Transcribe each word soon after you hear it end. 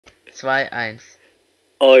2, 1.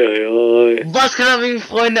 Oi, oi, oi. Was geht ab, liebe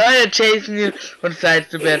Freunde, euer Jason hier und seid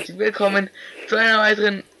so herzlich willkommen zu einer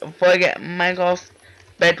weiteren Folge Minecraft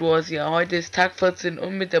Bedwars. Ja, heute ist Tag 14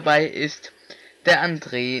 und mit dabei ist der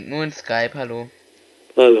André, nur in Skype. Hallo.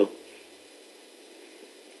 Hallo.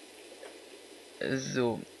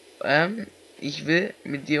 So, ich will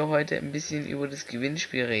mit dir heute ein bisschen über das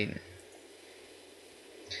Gewinnspiel reden.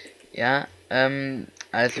 Ja,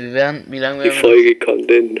 also wir werden, wie lange Die Folge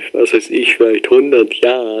kommt in, was weiß ich, vielleicht 100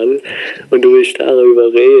 Jahren und du willst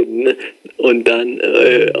darüber reden und dann,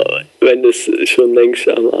 wenn es schon längst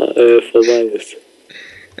vorbei ist.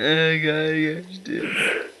 Geil, stimmt.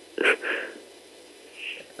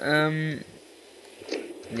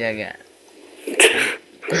 Ja, geil.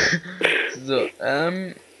 So,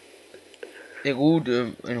 ja gut,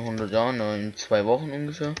 in 100 Jahren, in 2 Wochen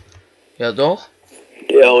ungefähr. Ja doch.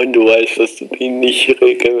 Ja, und du weißt, dass du die nicht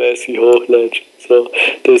regelmäßig hochlädst. So,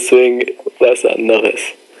 deswegen was anderes.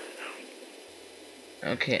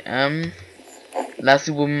 Okay, lass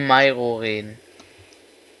über Myro reden.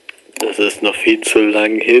 Das ist noch viel zu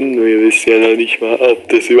lang hin. Wir wissen ja noch nicht mal, ob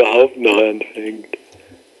das überhaupt noch anfängt.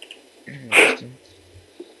 Stimmt.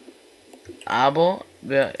 Aber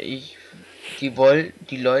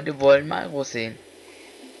die Leute wollen Myro sehen.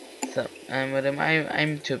 Ich hab einmal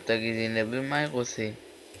einen Typ da gesehen, der will Myro sehen.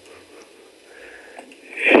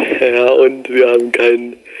 Ja, und wir haben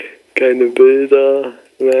keine Bilder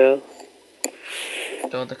mehr.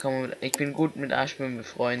 Doch, da kann man ich bin gut mit Aschmann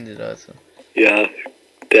befreundet, also. Ja,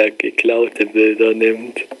 der geklaute Bilder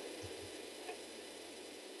nimmt.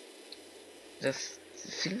 Das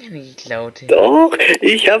sind ja nicht geklaute. Doch,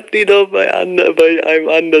 ich hab die doch bei einem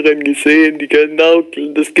anderen gesehen. Die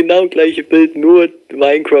das genau gleiche Bild, nur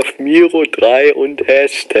Minecraft Miro 3 und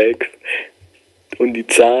Hashtag. Und die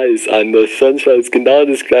Zahl ist anders. Sonst war es genau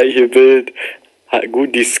das gleiche Bild.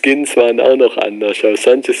 Gut, die Skins waren auch noch anders, aber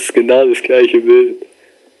sonst ist es genau das gleiche Bild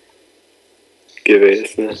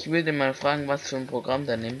gewesen. Ich würde mal fragen, was für ein Programm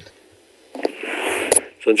der nimmt.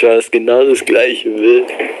 Sonst war es genau das gleiche Bild.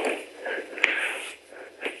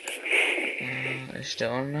 Ist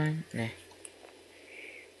der online? Ne.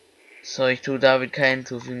 So, ich tue David keinen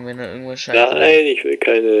hinzufügen, wenn er irgendwas scheiße. Nein, ich will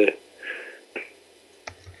keine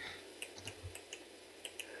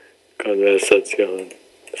Konversation.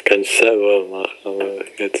 Das kann ich selber machen, aber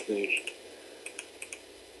jetzt nicht.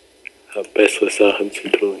 Ich habe bessere Sachen zu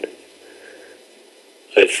tun,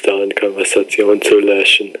 als da eine Konversation zu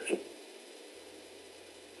löschen.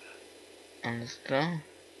 Alles klar.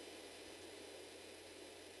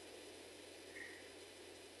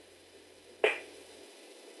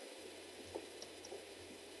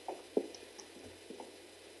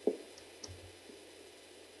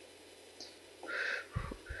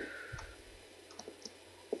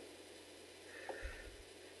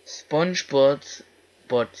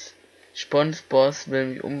 SpongeBoss will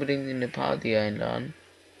mich unbedingt in eine Party einladen.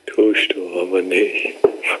 Tust du aber nicht.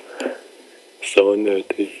 So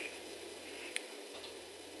nötig.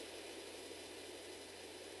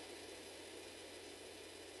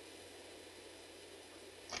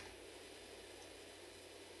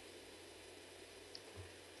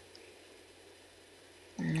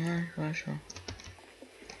 Ja, ich weiß schon.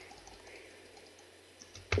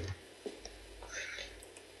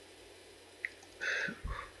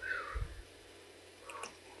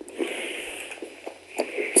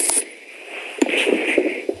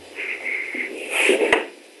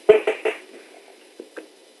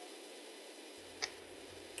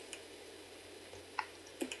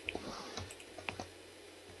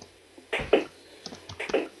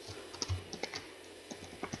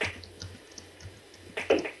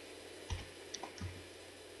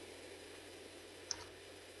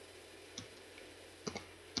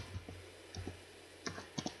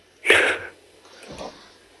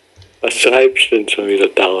 Was schreibst du denn schon wieder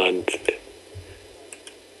dauernd?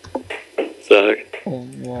 Sag. Oh,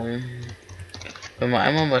 wow. Wenn man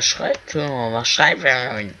einmal was schreibt, wenn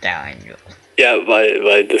man da. Ja,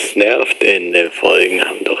 weil das nervt in den Folgen,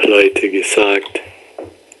 haben doch Leute gesagt.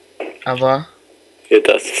 Aber Ja,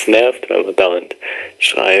 dass es nervt, wenn man dauernd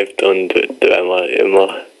schreibt und wenn man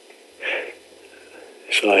immer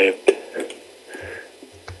schreibt.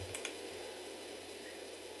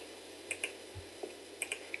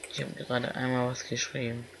 ich habe gerade einmal was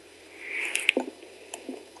geschrieben.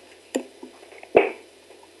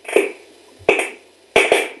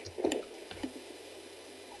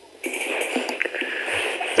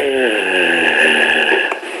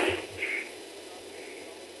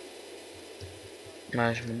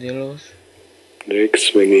 Was ist mit dir los?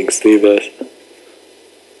 Nix, mir ging's nie besser.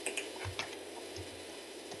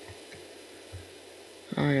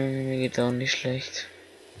 Mir geht's auch nicht schlecht.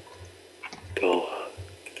 Doch,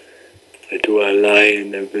 weil du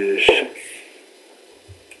alleine bist.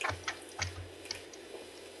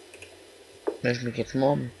 Lass mich jetzt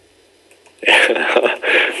mobben.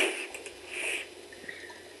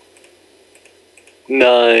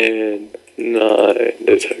 Nein,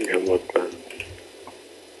 das hat keinen Bock mehr.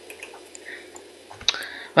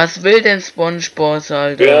 Was will denn SpongeBob,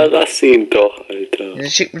 Alter? Ja, lass ihn doch, Alter. Er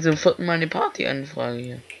schickt mir zum 4. Mal eine Partyanfrage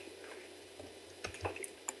hier.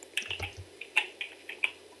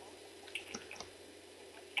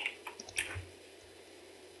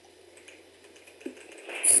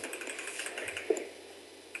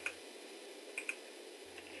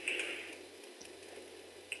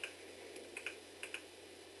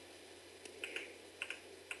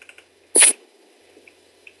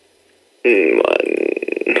 Mann.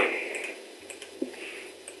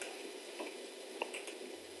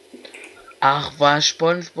 Ach was,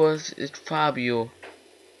 SpongeBob ist Fabio.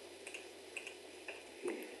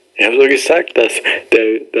 Ich habe so gesagt, dass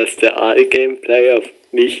der AI-Game-Player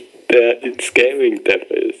nicht der It's Gaming Dev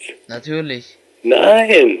ist. Natürlich.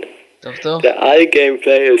 Nein! Doch, doch. Der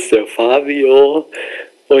AI-Game-Player ist der Fabio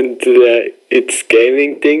und der It's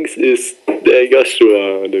Gaming Dings ist der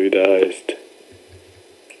Joshua, oder wie der heißt.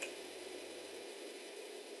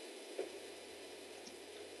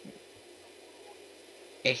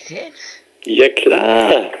 Echt jetzt? Ja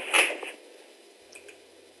klar!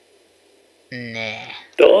 Nee.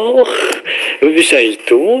 Doch! Du bist eigentlich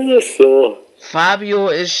dumm oder so? Fabio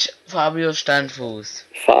ist Fabio Standfuß.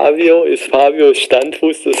 Fabio ist Fabios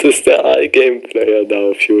Standfuß, das ist der AI-Game-Player da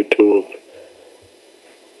auf YouTube.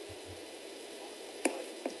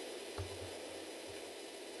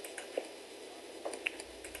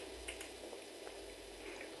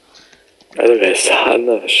 Also wer ist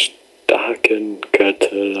Hanna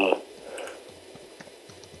Starkengötteler?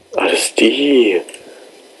 Ah, das ist die.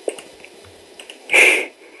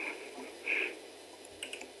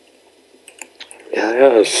 Ja,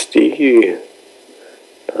 das ist die.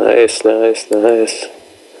 Nice.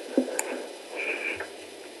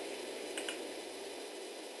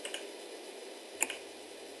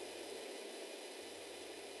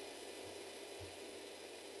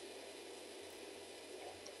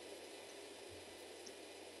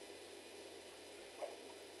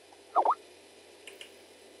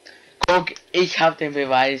 Guck, ich hab den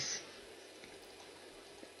Beweis.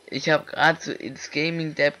 Ich hab gerade so ins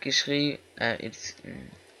Gaming Dev geschrieben.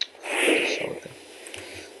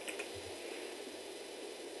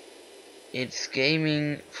 It's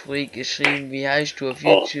Gaming Freak geschrieben. Wie heißt du auf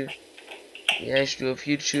YouTube? Wie heißt du auf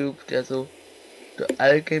YouTube? Der so. Der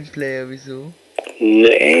Allgameplayer, wieso?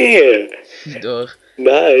 Nee. Doch.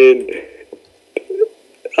 Nein.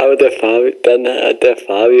 Aber der Fabio, dann hat der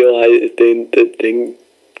Fabio halt den Ding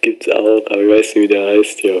gibt's auch, aber ich weiß nicht, wie der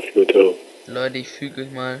heißt hier auf YouTube. Leute, ich füge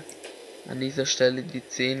euch mal an dieser Stelle die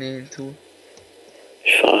Zähne hinzu.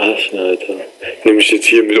 Ich verarschen, Alter. Nimm ich jetzt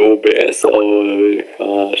hier mit OBS auf oder will ich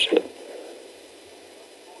verarschen?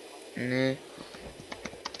 Nee.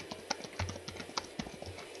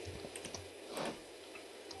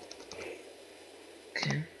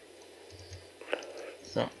 Okay.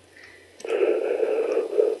 So.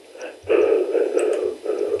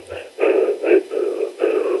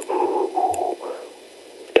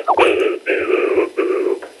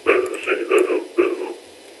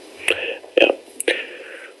 Ja.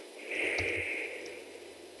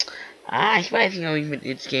 Ich weiß nicht, ob ich mit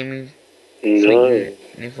It's Gaming Nein.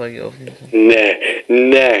 eine Folge aufnehmen kann.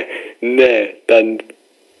 Nee. Dann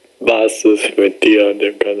war's das mit dir und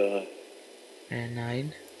dem Kanal.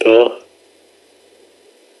 Nein. Doch.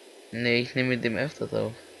 Nee, ich nehme mit dem öfters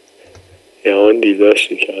auf. Ja, und die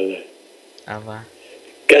lösche ich alle. Aber.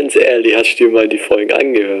 Ganz ehrlich, hast du dir mal die Folgen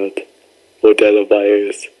angehört, wo der dabei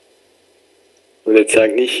ist? Und jetzt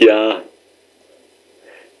sag nicht ja.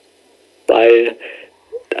 Weil,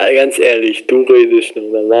 ganz ehrlich, du redest noch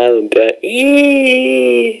normal und der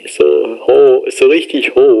so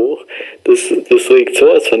richtig hoch, das regt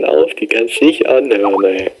sowas von auf, die kannst du nicht anhören,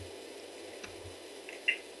 ey.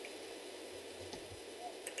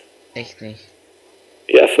 Echt nicht.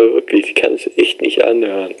 Ja, für wirklich, die kannst du echt nicht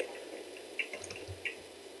anhören.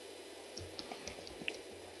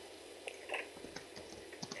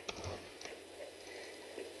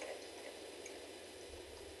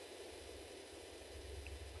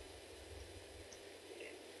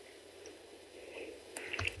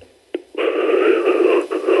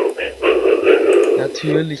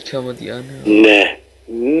 Natürlich kann man die anhören.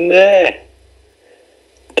 Nee.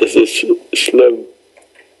 Das ist schlimm.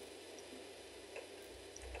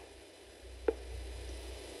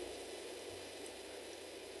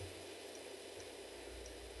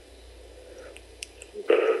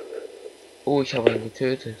 Oh, ich habe ihn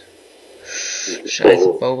getötet. Scheiße,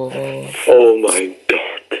 Bau. Oh mein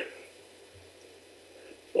Gott.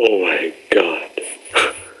 Oh mein Gott.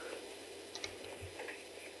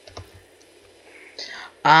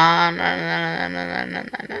 Ah, nein.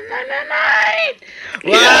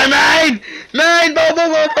 Ja. Oh, nein, Bau,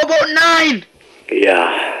 nein!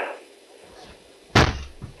 Ja.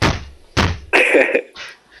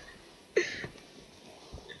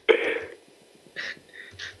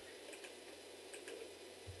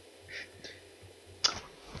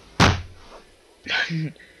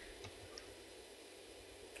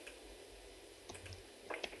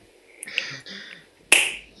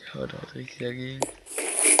 Ich hau dort richtig dagegen.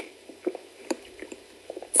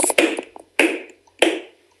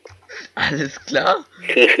 Alles klar?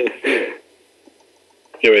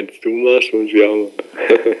 Ja, wenn's du machst, muss ich auch machen.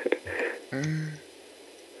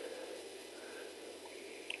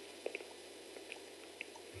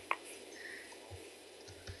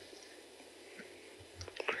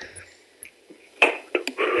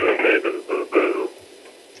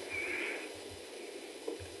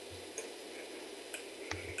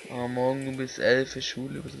 Oh, morgen bis 11 Uhr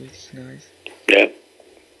Schule wird richtig nice. Ja.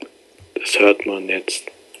 Das hört man jetzt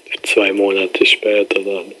 2 Monate später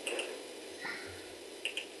dann.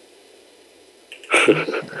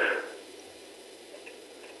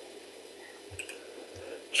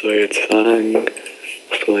 So, jetzt sagen,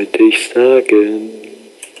 was wollte ich sagen?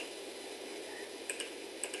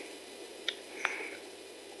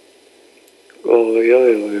 Oh ja.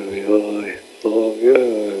 Oh ja.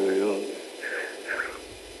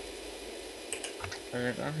 Ich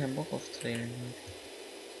hab gar keinen Bock auf Training.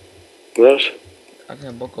 Was? Gar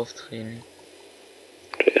keinen Bock auf Training.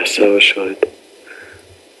 Der ist aber schuld.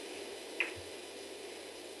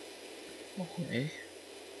 Warum ich?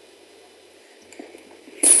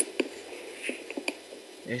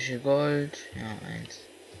 Welche Gold? Ja, 1.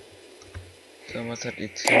 So, was hat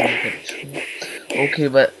jetzt hier geschrieben?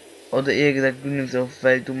 Okay, weil, oder eher gesagt, du nimmst auf,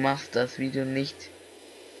 weil du machst das Video nicht.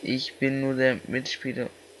 Ich bin nur der Mitspieler.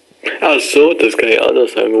 Ach so, das kann ja auch noch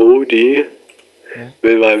sein. Rudi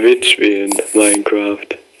will mal mitspielen, Minecraft.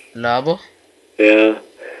 Laber? Ja.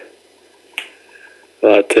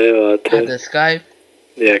 Warte. Hat er Skype?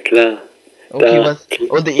 Ja, klar. Okay, Da. was?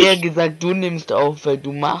 Oder eher gesagt, du nimmst auf, weil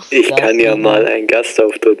du machst Ich das kann ja Video. mal einen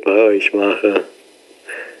Gastauftritt bei euch machen.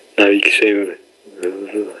 Da habe ich geschrieben.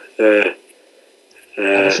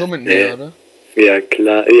 Aber schon mit mir, oder? Ja,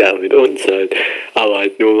 klar. Ja, mit uns halt. Aber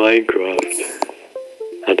halt nur Minecraft.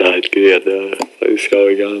 Hat er halt gesagt, ja. Ist ja auch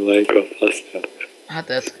egal, Minecraft passt ja. Hat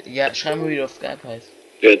er ja, schreib mal, wie du auf Skype heißt.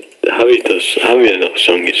 Ja, haben wir doch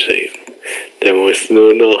schon geschrieben. Der muss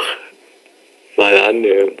nur noch mal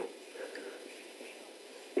annehmen.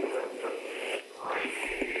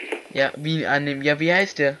 Ja, wie annehmen? Ja, wie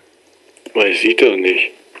heißt der? Weiß ich doch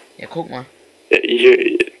nicht. Ja, guck mal. Ja,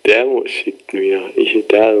 der schickt mir.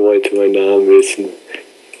 Der wollte meinen Namen wissen.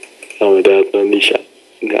 Aber der hat noch nicht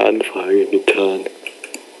eine Anfrage getan.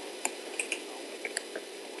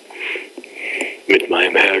 Mit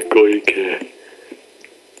meinem Herr Gulke.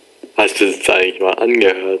 Hast du das eigentlich mal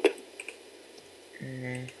angehört?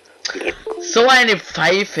 Nee. So eine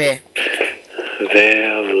Pfeife.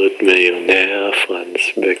 Wer wird Millionär? Franz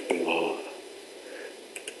Beckenbauer.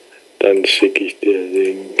 Dann schicke ich dir den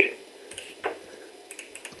Link.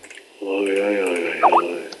 Oh ja.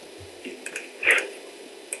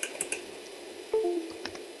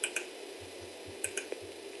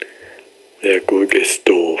 Der Gurk ist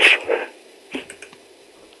doof.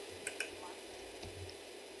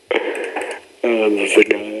 Das ist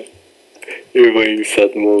egal. Übrigens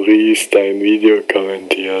hat Maurice dein Video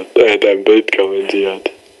kommentiert, dein Bild kommentiert.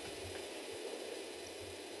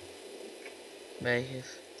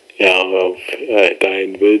 Welches? Ja, auf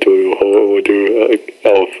dein Bild, wo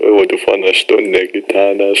du vor einer Stunde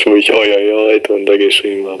getan hast, wo ich oi drunter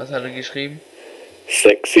geschrieben habe. Was hat er geschrieben?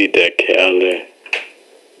 Sexy der Kerle.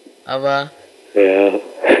 Aber. Ja.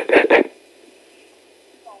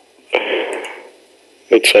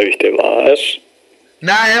 Jetzt schreibe ich dem Arsch.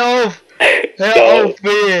 Nein, hör auf! Hör Doch. auf,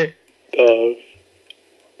 bitte! Doch.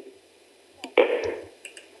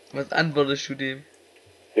 Was antwortest du dem?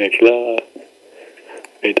 Ja klar.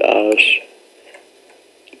 Mit Arsch.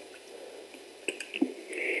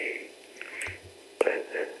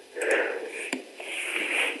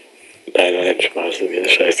 Nein, Spaß, mir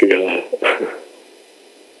ist scheißegal.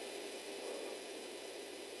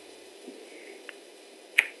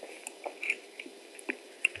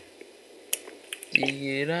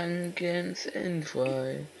 Die Gedanken sind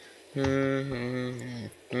frei. Du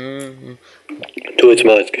jetzt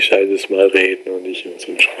mal als Gescheites mal reden und nicht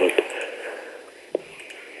so ein Schrott.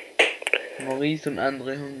 Maurice und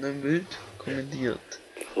andere haben ein Bild kommentiert.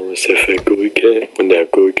 Was ist für Gurke? Und der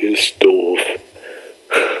Gurke ist doof.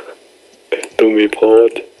 Dumme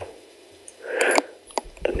Brot.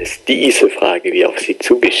 Dann ist diese Frage wie auf sie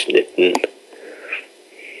zugeschnitten.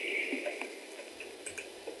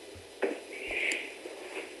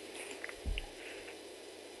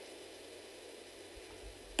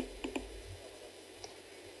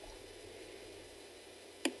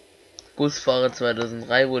 Busfahrer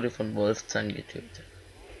 2003 wurde von Wolfzahn getötet.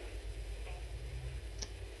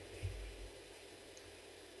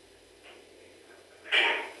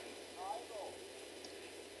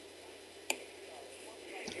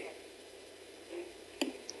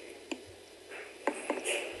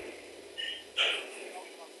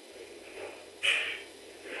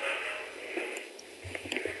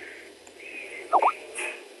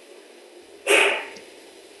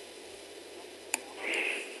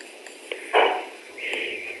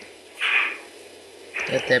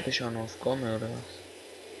 Der Derb ist schon aufgekommen, oder was?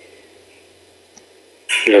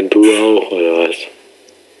 Ja, du auch, oder was?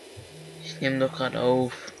 Ich nehme doch gerade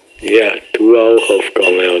auf. Ja, du auch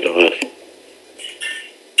Aufgabe, oder was?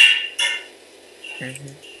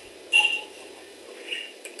 Mhm.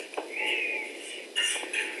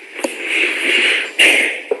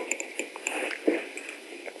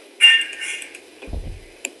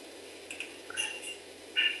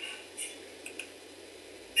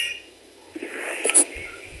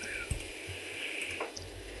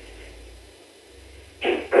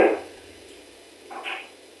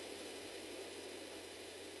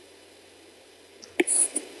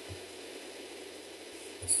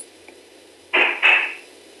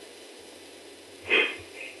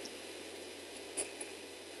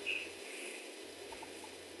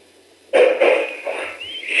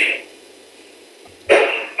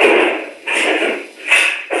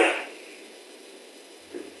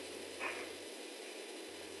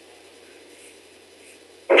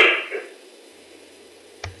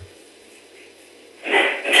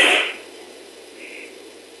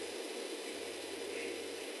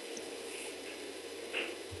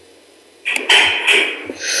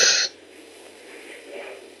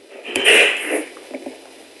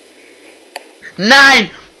 Nein!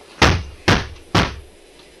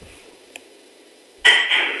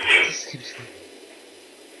 Das gibt's nicht.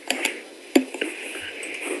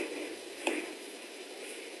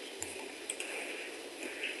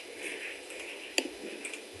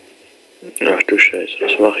 Ach du Scheiße,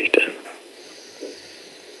 was mache ich denn?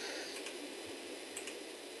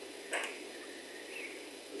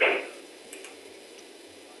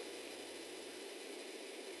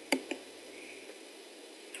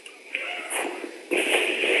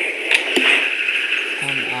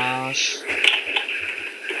 Am Arsch.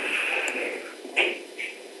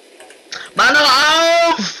 Mann, hör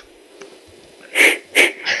auf!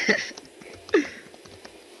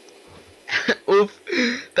 Uff,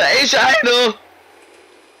 da ist einer!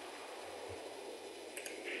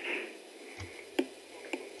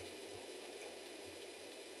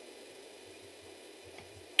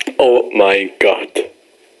 Oh mein Gott.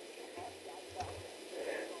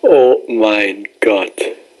 Oh mein Gott.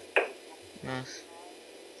 Was?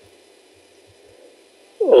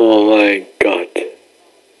 Oh mein Gott.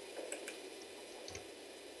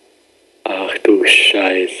 Ach du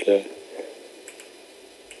Scheiße.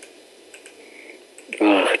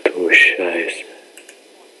 Ach du Scheiße.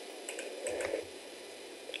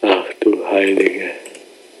 Ach du Heilige.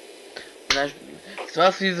 Das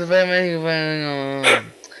war's für diese Folge.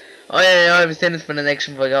 Oh ja, wir sehen uns bei der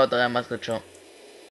nächsten Folge. Haut rein, macht's gut, ciao.